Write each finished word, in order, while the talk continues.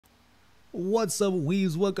What's up,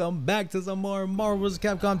 weebs? Welcome back to some more Marvel vs.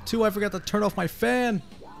 Capcom 2. I forgot to turn off my fan.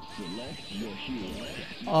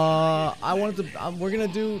 I wanted to. We're gonna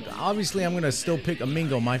do. Obviously, I'm gonna still pick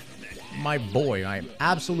Amingo, my boy, my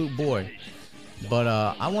absolute boy. But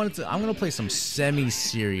I'm gonna play some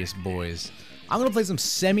semi-serious boys. I'm gonna play some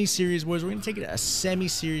semi-serious boys. We're gonna take it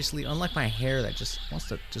semi-seriously. Unlike my hair that just wants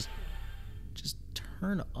to just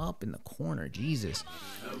turn up in the corner. Jesus.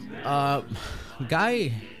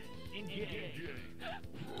 Guy.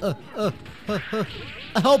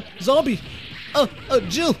 Help! Zombie!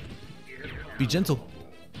 Jill! Be gentle.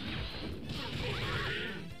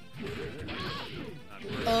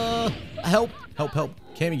 Help! Help!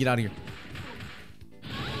 Cammy, get out of here.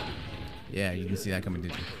 Yeah, you can see that coming,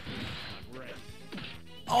 did you?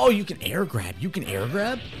 Oh, you can air grab. You can air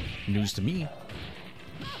grab? News to me.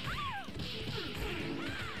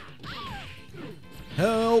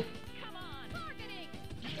 Help!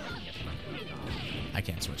 I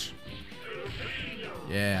can't switch.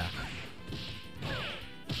 Yeah.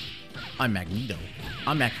 I'm Magneto.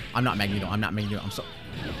 I'm not Magneto. I'm not Magneto. I'm so...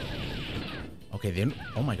 Okay, then...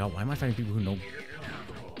 Oh my god, why am I fighting people who know...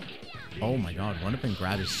 Oh my god, run up and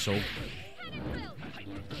grab is so...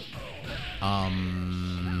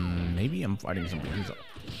 Maybe I'm fighting somebody who's...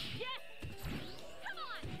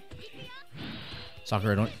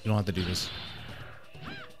 Sakura, you don't have to do this.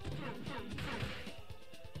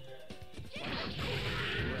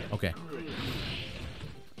 Okay.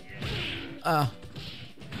 Why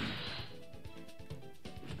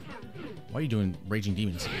are you doing Raging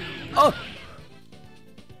Demons? Oh!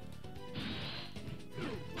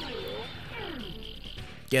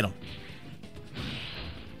 Get him.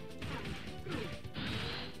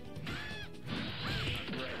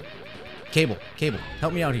 Cable,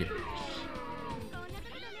 help me out here.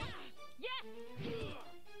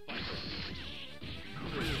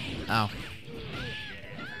 Ow.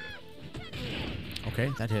 Okay,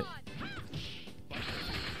 that hit.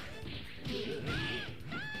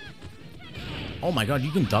 Oh my god,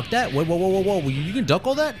 you can duck that? Whoa. You can duck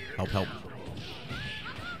all that? Help.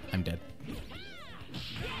 I'm dead.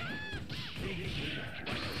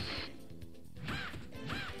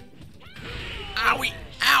 Owie!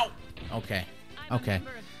 Ow! Okay.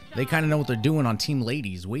 They kind of know what they're doing on Team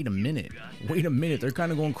Ladies. Wait a minute. They're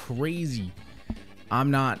kind of going crazy. I'm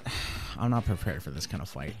not prepared for this kind of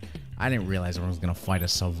fight. I didn't realize everyone was gonna fight a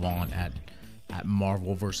savant at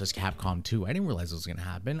Marvel vs. Capcom 2. I didn't realize it was gonna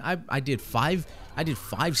happen. I did 5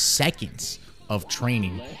 seconds of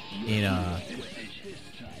training in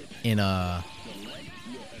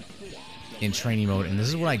training mode, and this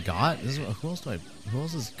is what I got. Who else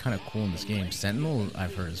is kind of cool in this game? Sentinel,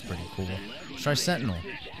 I've heard, is pretty cool. Let's try Sentinel.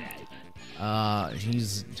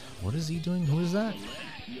 What is he doing? Who is that?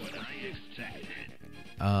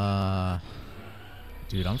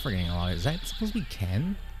 Dude, I'm forgetting a lot. Is that supposed to be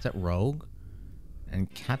Ken? Is that Rogue?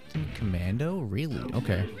 And Captain Commando? Really?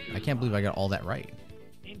 Okay. I can't believe I got all that right.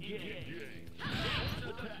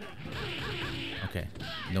 Okay.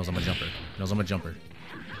 He knows I'm a jumper.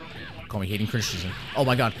 Call me Hayden Christensen. Oh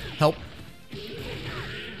my god. Help.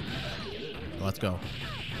 Let's go.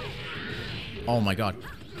 Oh my god.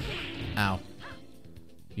 Ow.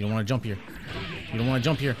 You don't want to jump here. You don't want to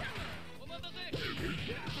jump here.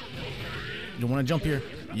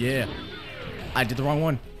 Yeah. I did the wrong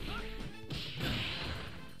one.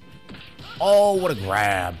 Oh, what a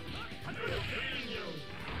grab.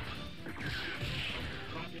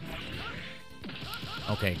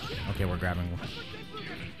 Okay, we're grabbing.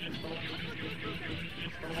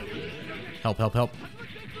 Help.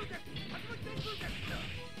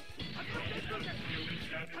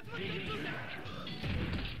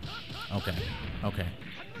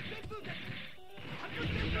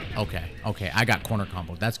 Okay, I got corner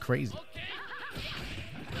combo. That's crazy.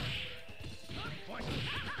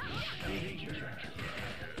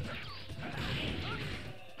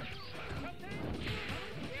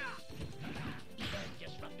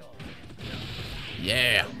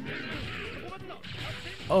 Yeah.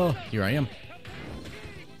 Oh, here I am.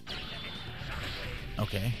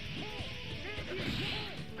 Okay.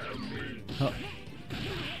 Oh.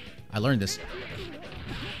 I learned this.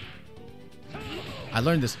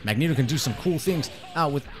 Magneto can do some cool things.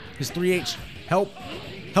 With his 3H. Help.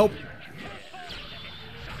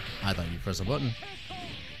 I thought you press a button.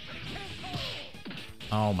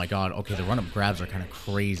 Oh my god. Okay, the run-up grabs are kind of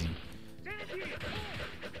crazy.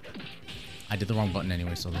 I did the wrong button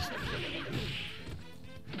anyway, so this...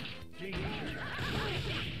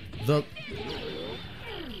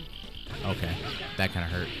 Okay, that kind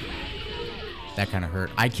of hurt. That kind of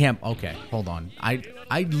hurt. I can't. Okay, hold on. I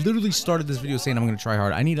literally started this video saying I'm gonna try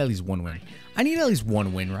hard. I need at least one win. I need at least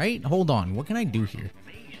one win, right? Hold on. What can I do here?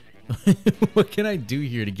 What can I do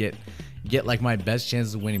here to get like my best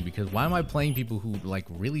chances of winning? Because why am I playing people who like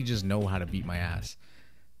really just know how to beat my ass?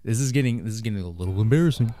 This is getting a little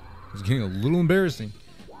embarrassing. It's getting a little embarrassing.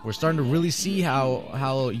 We're starting to really see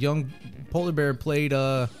how young Polar Bear played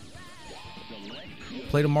a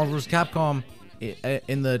Marvel vs. Capcom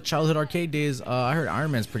in the childhood arcade days. I heard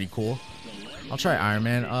Iron Man's pretty cool. I'll try Iron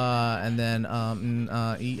Man. And then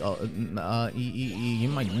give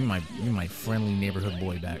me my friendly neighborhood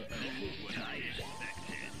boy back.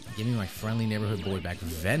 Give me my friendly neighborhood boy back.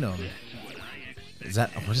 Venom. Is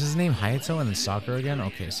that, what's his name? Hayato and then Sakura again?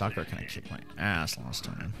 Okay, Sakura kind of kicked my ass last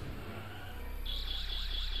time.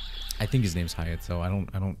 I think his name's Hayato.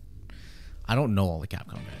 I don't know all the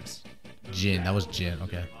Capcom guys. Jin, that was Jin.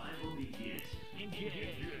 Okay.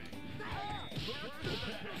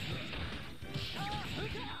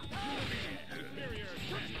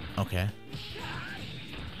 Okay.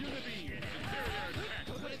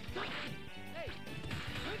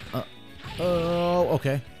 Oh,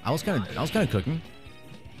 okay. I was kind of cooking.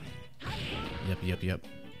 Yep.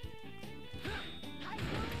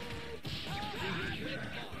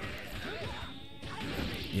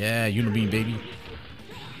 Yeah, Unibeam, baby.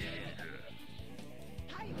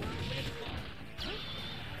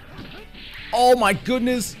 Oh my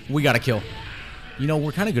goodness. We got a kill. You know,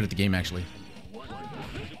 we're kind of good at the game, actually.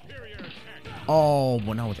 Oh,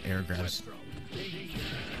 well, not with air grabs.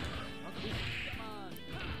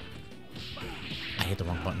 I hit the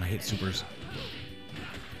wrong button. I hit supers.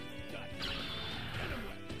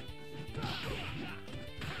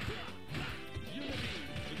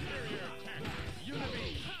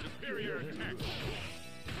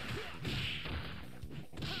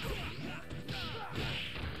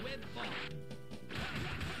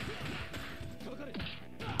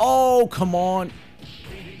 Oh, come on.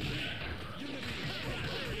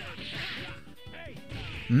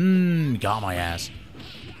 Got my ass.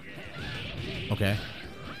 Okay.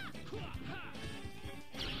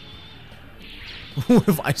 What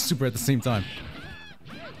if I super at the same time?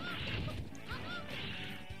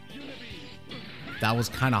 That was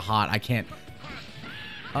kind of hot. I can't.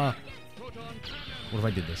 What if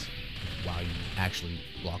I did this? Wow, you actually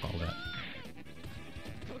block all that.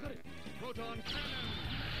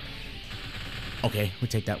 Okay, we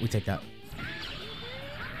take that. We take that.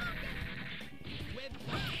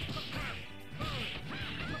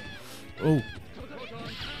 Oh.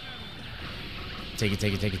 Take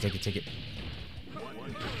it.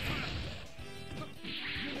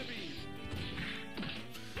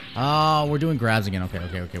 Oh, we're doing grabs again. Okay.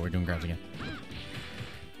 We're doing grabs again.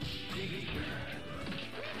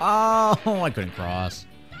 Oh, I couldn't cross.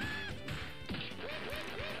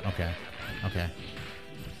 Okay.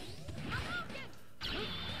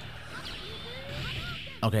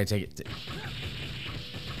 Okay, take it.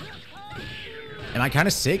 Am I kind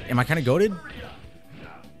of sick? Am I kind of goated?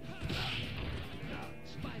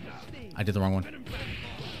 I did the wrong one.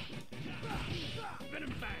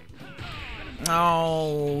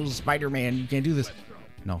 Oh, Spider-Man, you can't do this.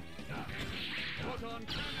 No.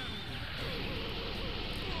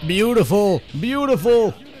 Beautiful.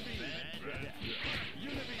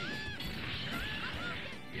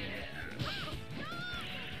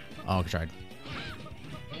 Oh, I tried.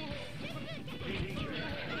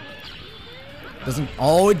 Doesn't.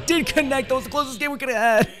 Oh, it did connect. That was the closest game we could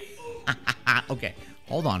have had. Okay,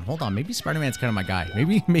 hold on. Maybe Spider-Man's kind of my guy.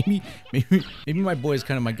 Maybe my boy is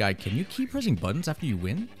kind of my guy. Can you keep pressing buttons after you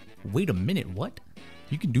win? Wait a minute. What?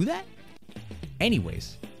 You can do that?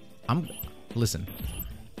 Anyways, listen.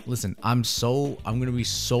 I'm gonna be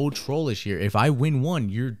so trollish here. If I win one,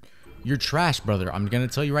 you're trash, brother. I'm gonna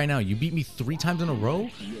tell you right now. You beat me 3 times in a row,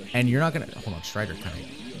 and you're not gonna. Hold on, Strider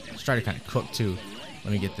kind of cooked too.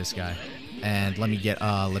 Let me get this guy. And let me get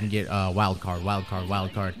wild card. Let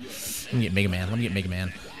me get Mega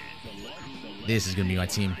Man. This is gonna be my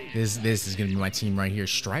team. This is gonna be my team right here.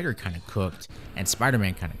 Strider kind of cooked, and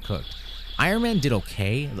Spider-Man kind of cooked. Iron Man did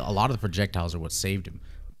okay. A lot of the projectiles are what saved him,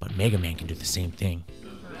 but Mega Man can do the same thing.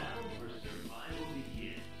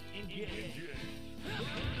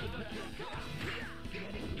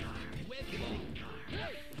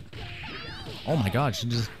 Oh my God, she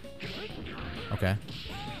just. Okay.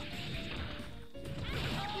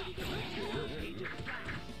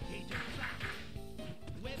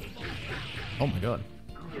 Oh my God.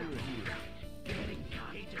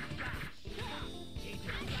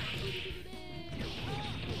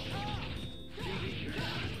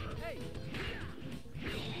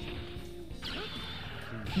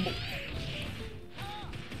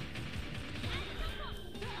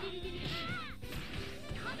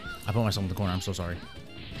 I put myself in the corner. I'm so sorry.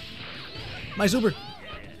 My super.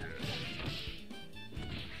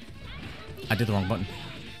 I did the wrong button.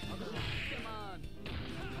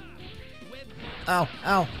 Ow,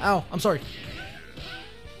 ow, ow. I'm sorry.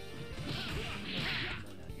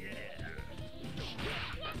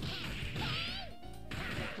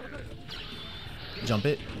 Jump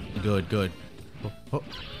it. Good, good. Oh, oh.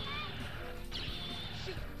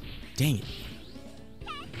 Dang it.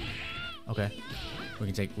 Okay. We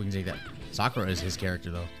can take that. Sakura is his character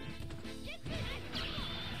though.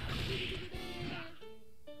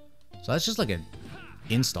 So that's just like an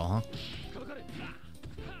install, huh?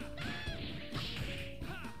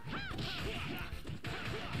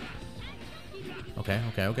 Okay,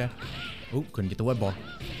 okay, okay. Oh, couldn't get the web ball.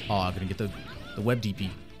 Oh, I couldn't get the web DP.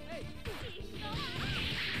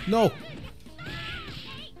 No!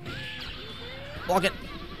 Block it!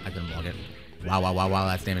 I couldn't block it. Wow, wow, wow, wow,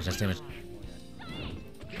 that's damage, that's damage.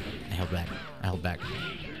 I held back. I held back.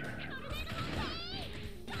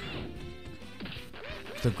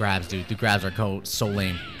 The grabs, dude. The grabs are so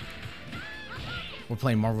lame. We're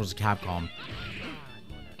playing Marvel's Capcom.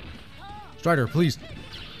 Strider, please.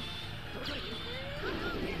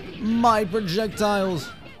 My projectiles.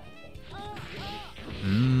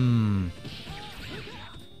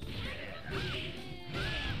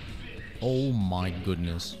 Oh my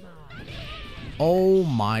goodness. Oh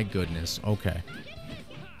my goodness. Okay.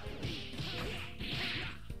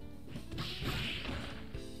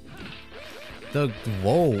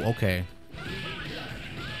 Whoa, okay.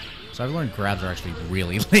 So I've learned grabs are actually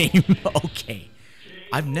really lame. Okay.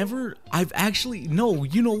 I've actually, no,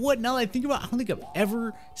 you know what? Now that I think about it, I don't think I've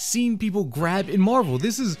ever seen people grab in Marvel.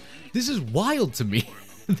 This is wild to me.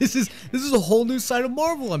 This is a whole new side of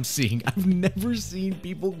Marvel I'm seeing. I've never seen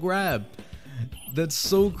people grab. That's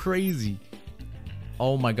so crazy.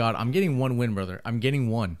 Oh my god, I'm getting one win, brother. I'm getting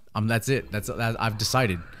one. That's it. That's I've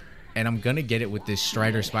decided. And I'm gonna get it with this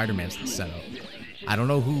Strider Spider-Man setup. I don't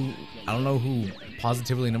know who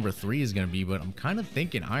positively number 3 is gonna be, but I'm kind of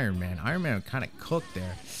thinking Iron Man. Iron Man kind of cooked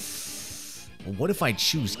there. But what if I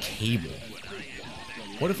choose Cable?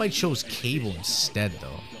 What if I chose Cable instead,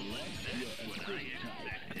 though?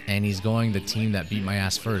 And he's going the team that beat my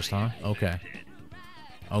ass first, huh? Okay.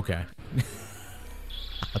 Okay.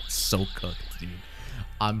 I'm so cooked, dude.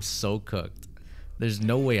 I'm so cooked. There's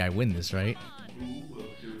no way I win this, right?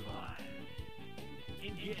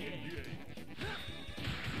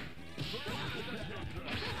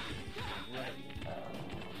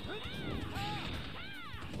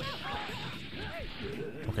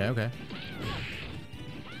 Okay, okay.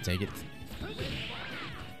 Take it.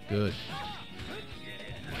 Good.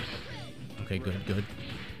 Okay, good, good.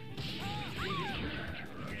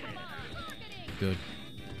 Good.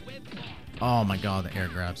 Oh my god, the air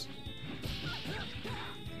grabs.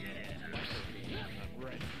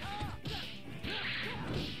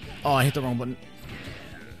 Oh, I hit the wrong button.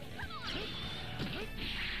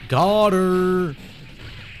 Got her.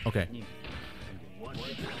 Okay.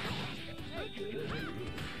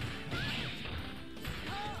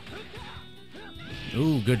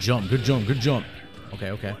 Ooh, good jump, good jump, good jump.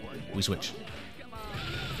 Okay, okay. We switch.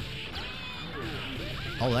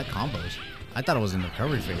 Oh, that combos. I thought it was in the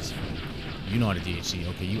recovery phase. You know how to DHC.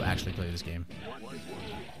 Okay, you actually play this game.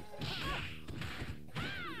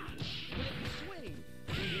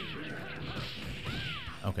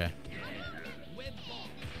 Okay.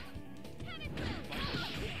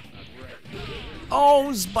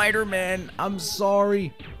 Oh, Spider-Man. I'm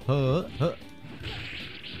sorry. Huh.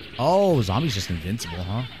 Oh, Zombie's just invincible,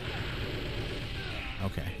 huh?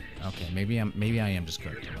 Okay. Okay. Maybe I am just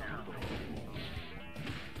cooked.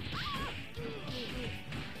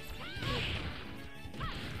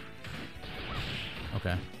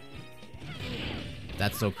 Okay.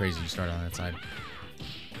 That's so crazy you start on that side.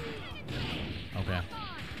 Okay.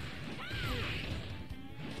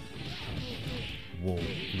 Whoa,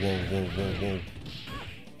 whoa, whoa, whoa, whoa.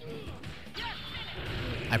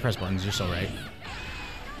 I press buttons, you're so right.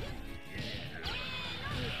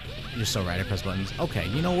 You're so right, I press buttons. Okay,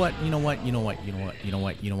 you know what? You know what? You know what? You know what? You know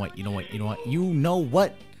what? You know what? You know what? You know what? You know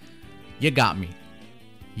what? You got me.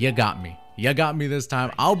 You got me. You got me this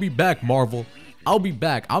time. I'll be back, Marvel. I'll be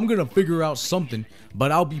back. I'm gonna figure out something,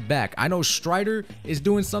 but I'll be back. I know Strider is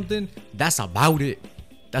doing something. That's about it.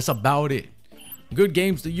 That's about it. Good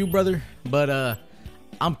games to you, brother, but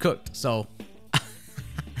I'm cooked, so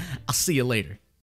I'll see you later.